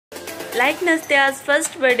like Nastya's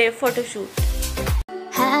first birthday photoshoot.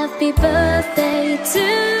 Happy birthday to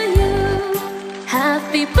you.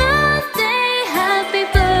 Happy birthday, happy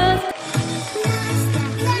birthday.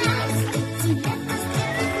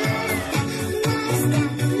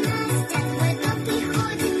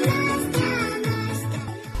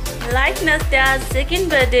 Like Nastya's second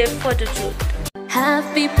birthday photoshoot.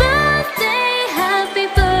 Happy birthday,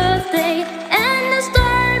 and the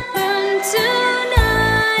star burn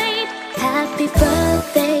tonight. Happy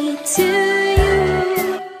birthday to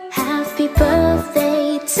you. Happy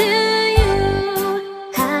birthday to you.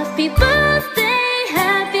 Happy birthday,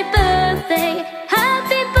 happy birthday,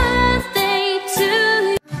 happy birthday to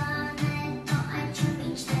you.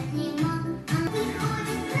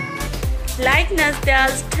 Like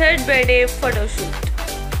Nastya's third birthday photoshoot.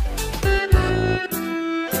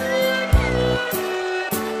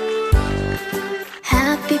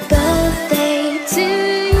 Happy birthday to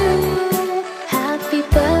you. Happy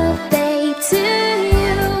birthday to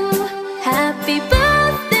you. Happy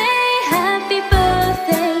birthday,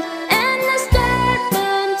 and the star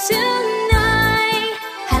burn tonight.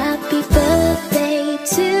 Happy birthday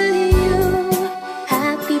to you.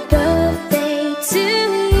 Happy birthday to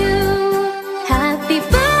you. Happy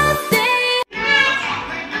birthday.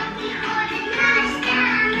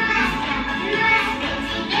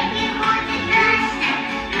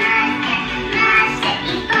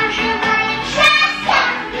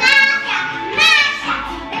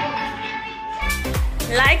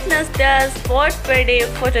 Like Nastya's fourth birthday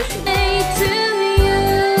photoshoot. To you.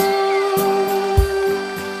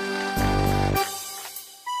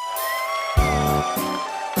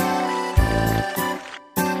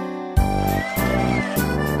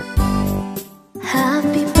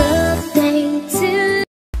 Happy birthday to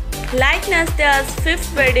Like Nastya's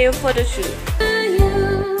fifth birthday photoshoot.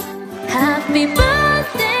 you. Happy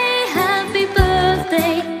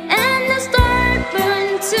birthday, and the star burn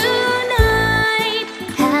tonight.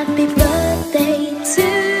 Happy birthday to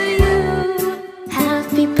you.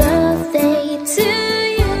 Happy birthday to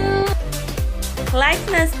you. Like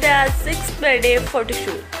Nastya's sixth birthday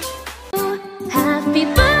photoshoot. Happy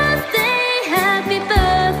birthday, happy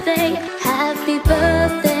birthday, happy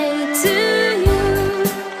birthday to you.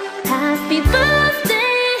 Happy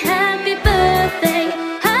birthday, happy birthday,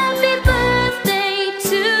 happy birthday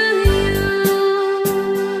to you.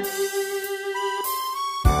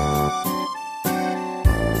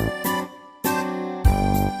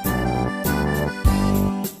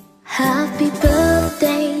 Happy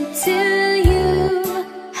birthday to you.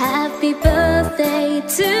 Happy birthday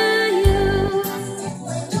to you.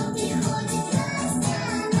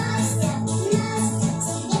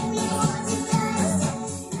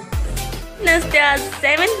 Nastya's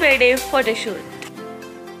seventh birthday photoshoot.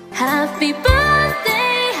 Happy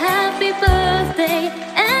birthday,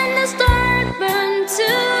 and the star burn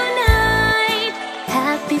tonight.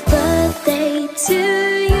 Happy birthday to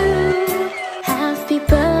you. Happy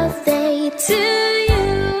birthday to you.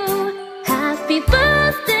 Happy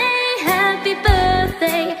birthday, happy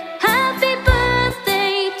birthday, happy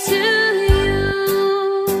birthday to you.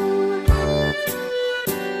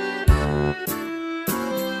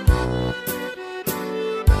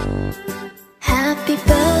 Happy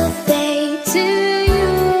birthday to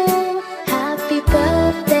you. Happy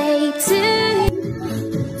birthday to you.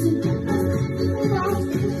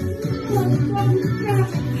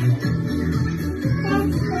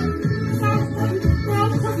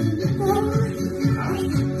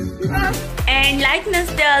 And like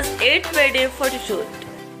Nastya's eighth birthday photoshoot.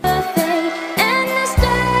 Birthday, and the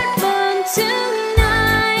star burn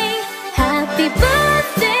tonight. Happy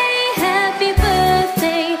birthday, happy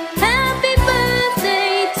birthday, happy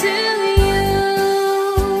birthday to you.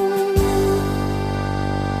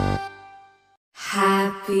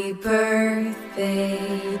 Happy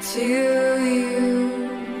birthday to you.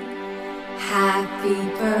 Happy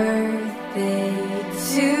birthday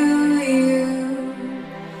to you.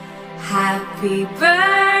 Happy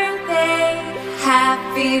birthday,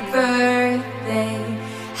 happy birthday,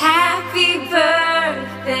 happy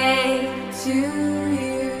birthday to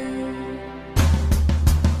you.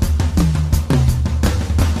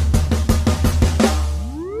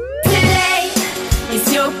 Today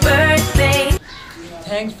is your birthday.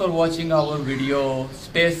 Thanks for watching our video.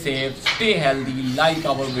 Stay safe, stay healthy, like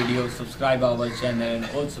our video, subscribe our channel and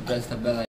also press the bell icon.